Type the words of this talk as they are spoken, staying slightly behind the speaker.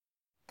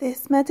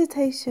This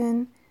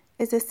meditation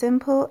is a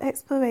simple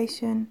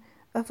exploration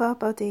of our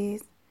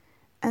bodies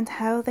and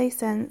how they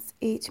sense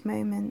each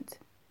moment.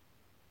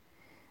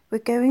 We're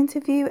going to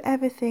view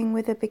everything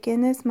with a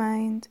beginner's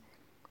mind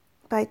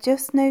by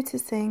just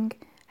noticing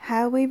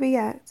how we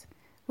react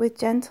with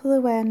gentle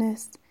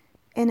awareness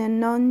in a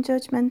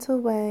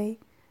non-judgmental way,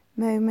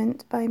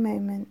 moment by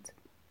moment.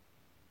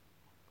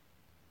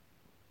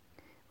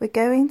 We're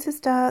going to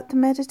start the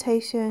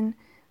meditation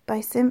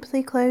by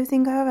simply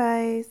closing our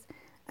eyes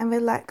and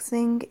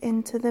relaxing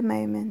into the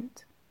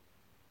moment.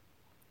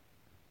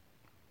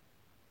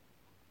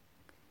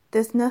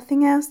 There's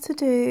nothing else to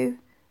do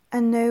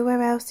and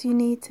nowhere else you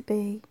need to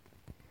be.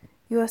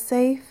 You are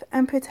safe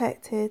and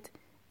protected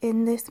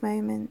in this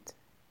moment.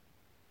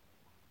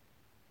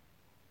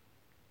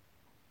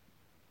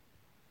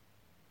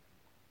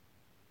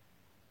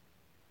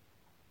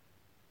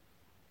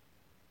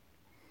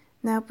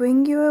 Now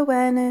bring your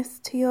awareness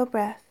to your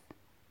breath.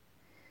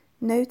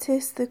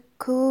 Notice the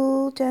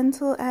cool,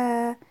 gentle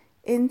air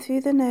in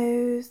through the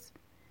nose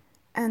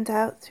and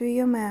out through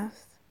your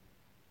mouth.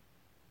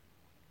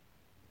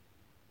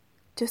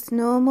 Just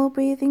normal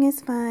breathing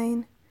is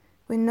fine.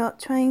 We're not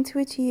trying to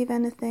achieve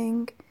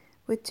anything.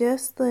 We're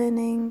just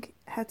learning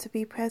how to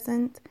be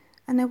present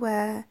and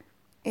aware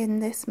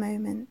in this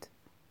moment.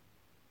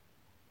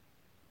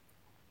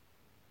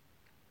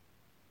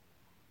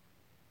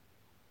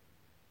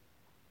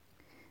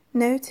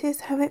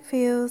 Notice how it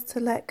feels to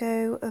let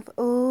go of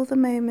all the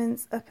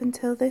moments up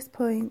until this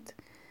point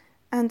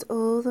and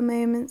all the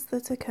moments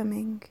that are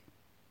coming.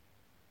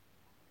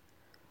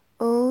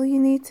 All you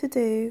need to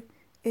do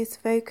is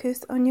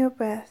focus on your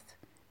breath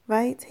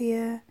right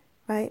here,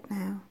 right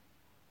now.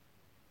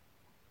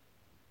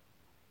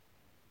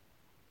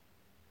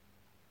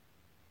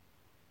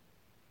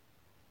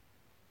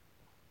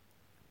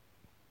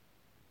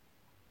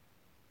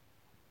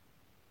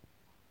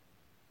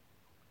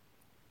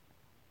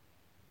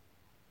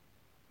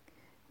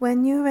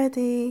 When you're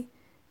ready,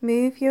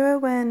 move your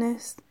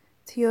awareness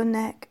to your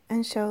neck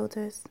and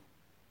shoulders.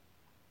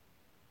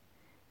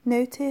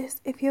 Notice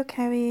if you're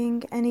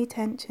carrying any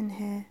tension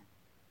here.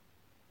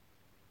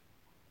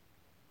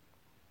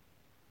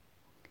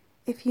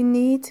 If you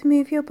need to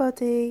move your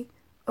body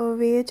or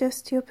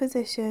readjust your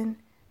position,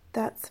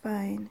 that's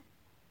fine.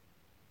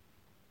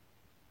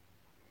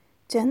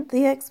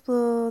 Gently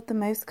explore the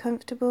most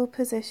comfortable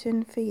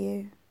position for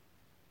you.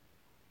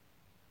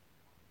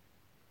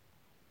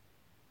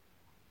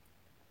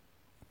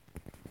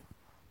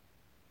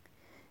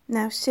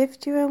 Now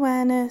shift your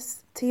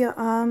awareness to your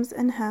arms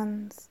and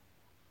hands.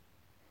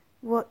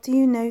 What do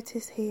you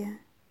notice here?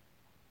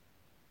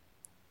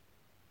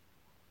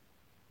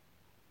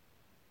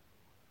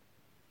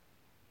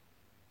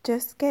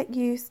 Just get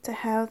used to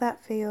how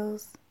that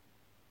feels.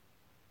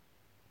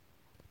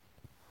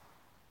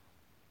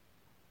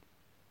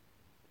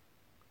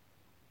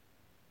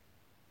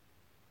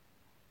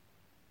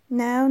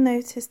 Now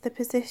notice the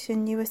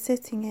position you are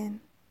sitting in.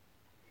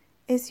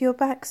 Is your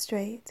back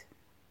straight?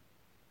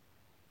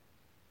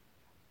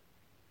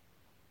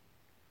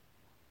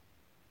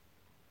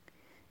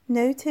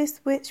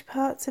 Notice which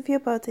parts of your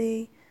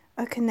body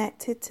are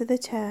connected to the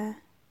chair.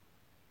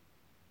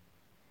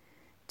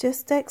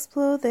 Just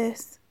explore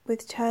this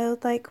with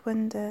childlike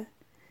wonder,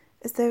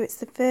 as though it's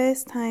the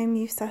first time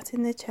you've sat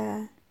in the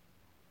chair.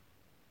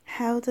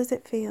 How does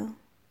it feel?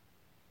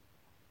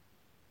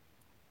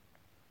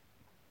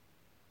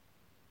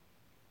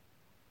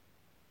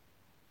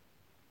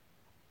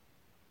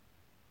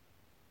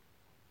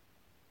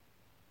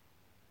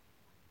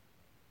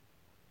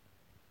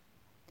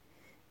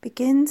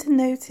 Begin to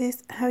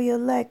notice how your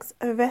legs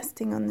are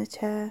resting on the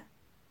chair.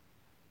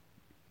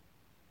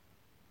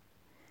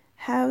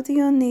 How do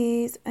your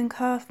knees and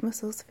calf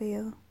muscles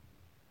feel?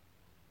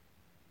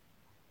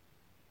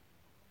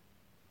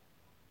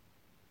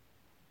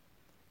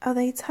 Are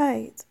they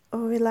tight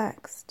or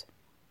relaxed?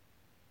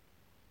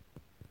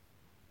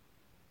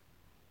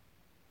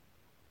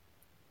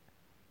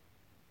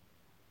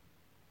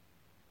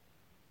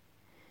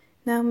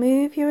 Now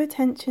move your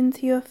attention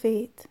to your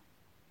feet.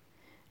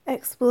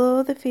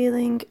 Explore the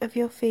feeling of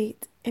your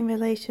feet in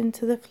relation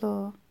to the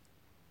floor.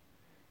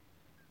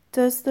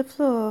 Does the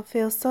floor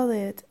feel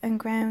solid and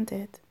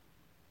grounded?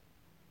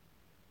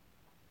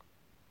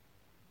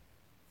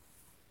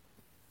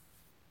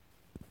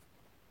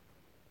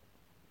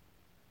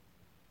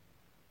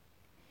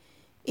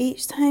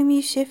 Each time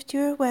you shift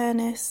your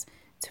awareness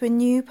to a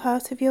new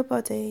part of your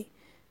body,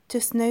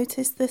 just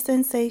notice the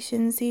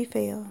sensations you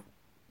feel.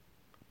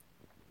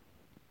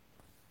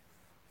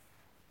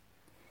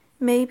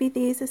 Maybe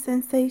these are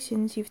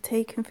sensations you've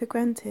taken for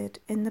granted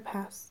in the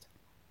past.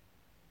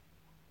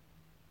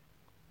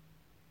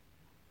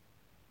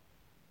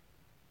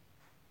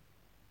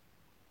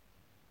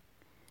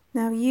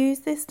 Now use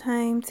this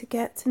time to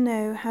get to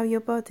know how your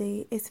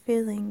body is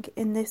feeling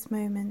in this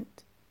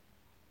moment.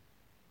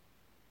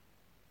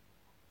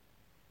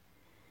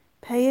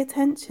 Pay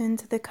attention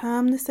to the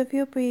calmness of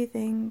your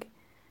breathing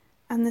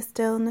and the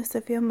stillness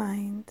of your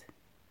mind.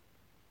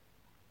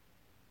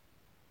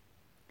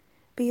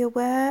 be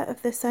aware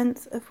of the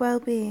sense of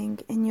well-being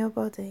in your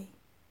body.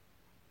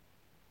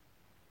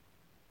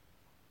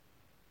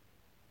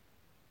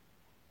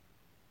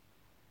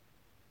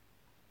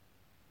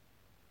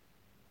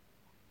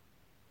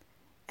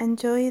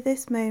 Enjoy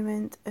this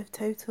moment of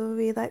total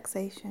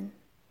relaxation.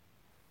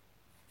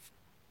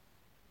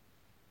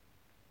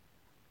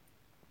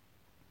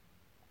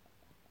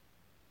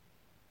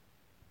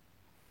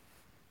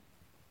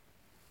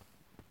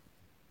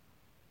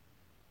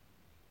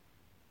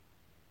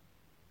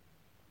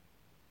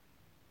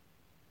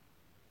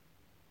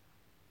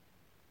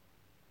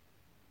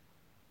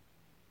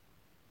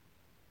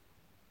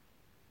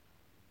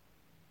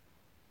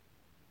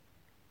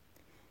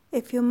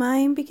 If your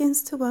mind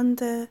begins to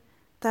wander,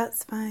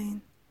 that's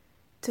fine.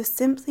 Just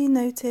simply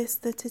notice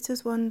that it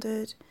has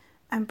wandered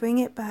and bring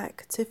it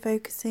back to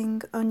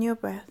focusing on your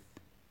breath.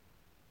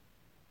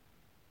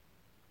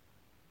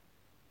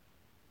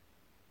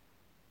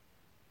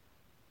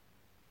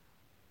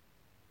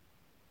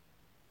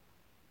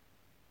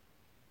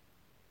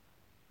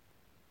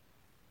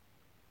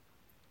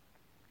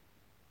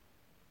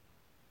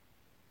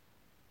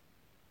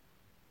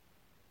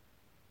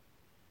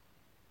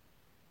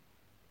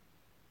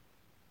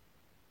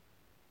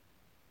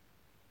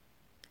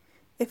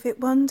 If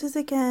it wanders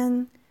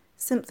again,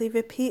 simply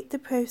repeat the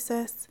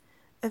process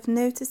of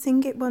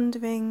noticing it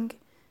wandering,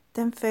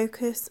 then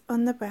focus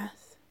on the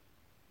breath.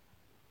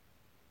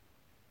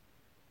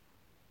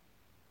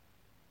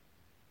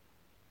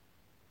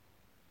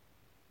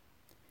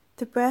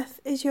 The breath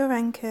is your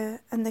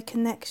anchor and the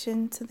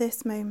connection to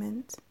this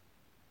moment.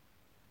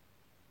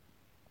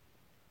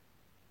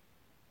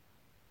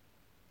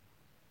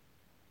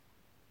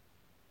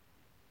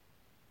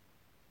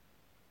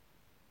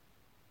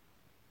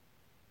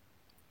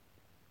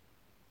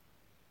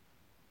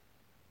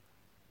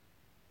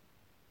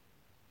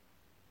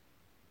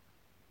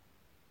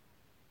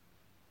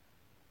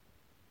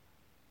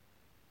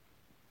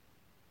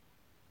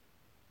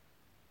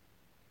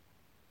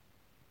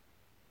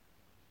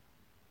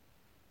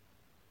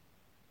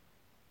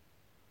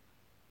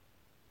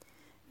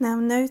 Now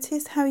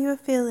notice how you are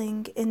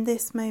feeling in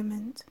this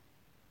moment.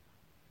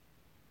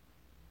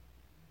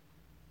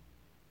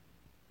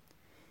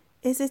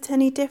 Is it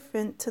any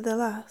different to the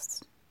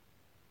last?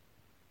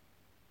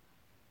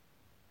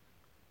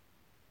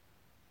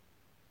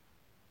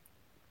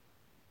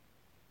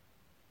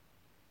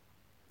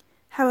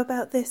 How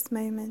about this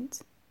moment?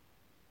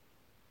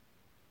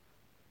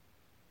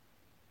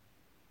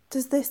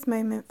 Does this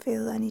moment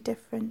feel any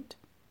different?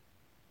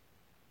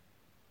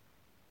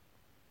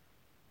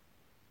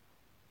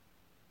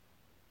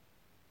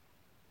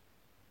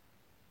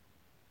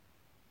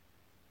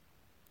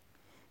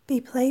 Be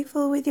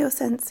playful with your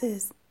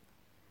senses,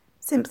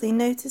 simply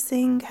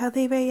noticing how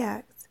they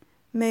react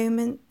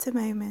moment to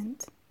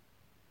moment.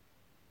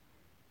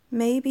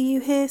 Maybe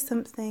you hear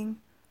something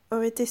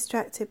or are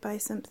distracted by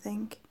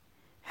something.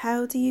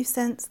 How do you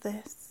sense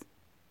this?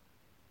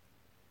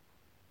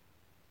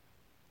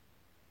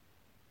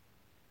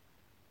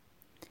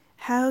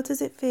 How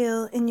does it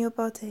feel in your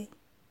body?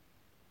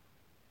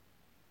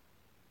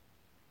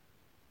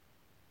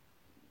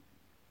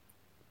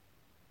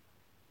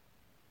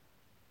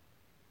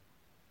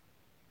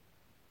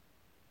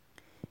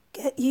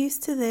 Get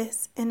used to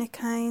this in a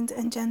kind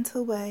and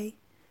gentle way,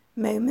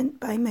 moment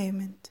by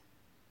moment.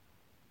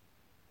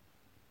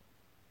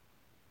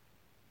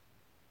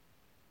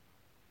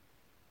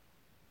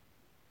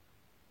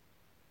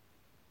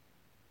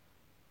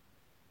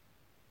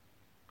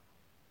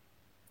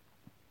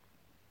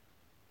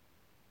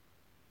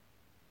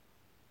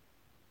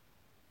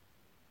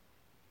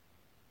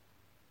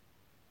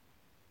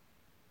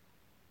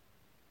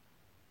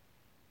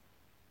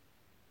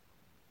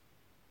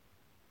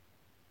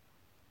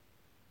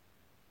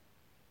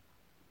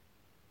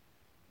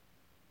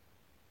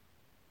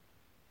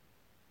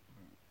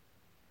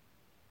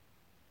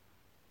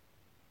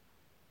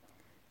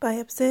 By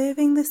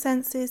observing the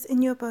senses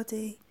in your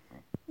body,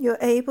 you're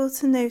able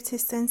to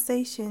notice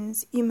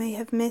sensations you may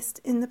have missed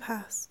in the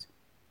past.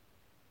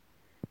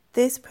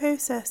 This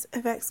process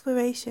of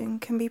exploration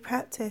can be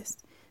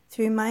practiced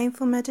through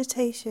mindful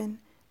meditation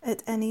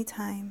at any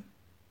time.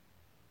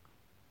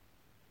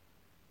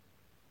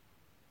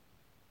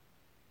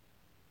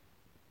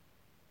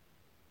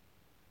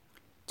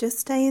 Just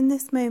stay in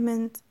this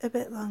moment a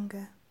bit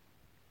longer.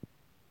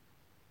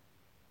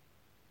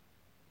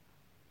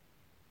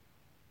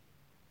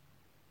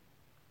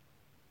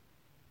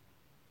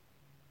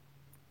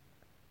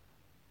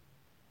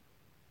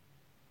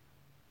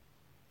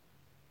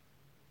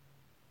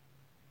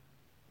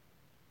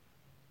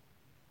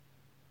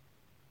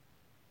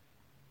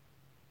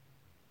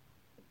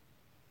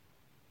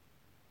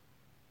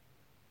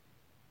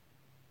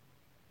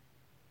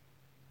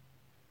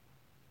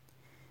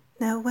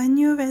 Now when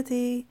you're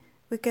ready,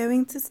 we're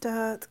going to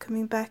start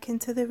coming back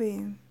into the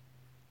room.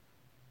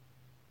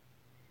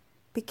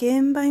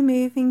 Begin by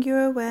moving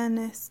your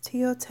awareness to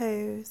your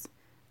toes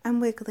and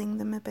wiggling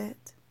them a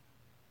bit.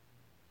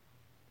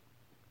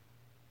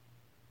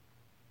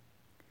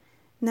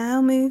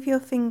 Now move your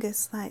fingers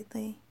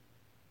slightly.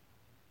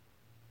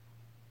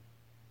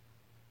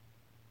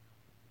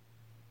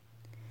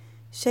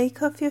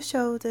 Shake off your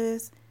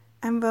shoulders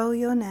and roll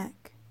your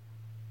neck.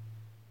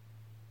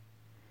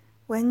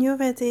 When you're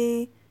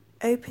ready,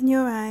 open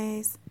your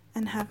eyes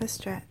and have a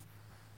stretch.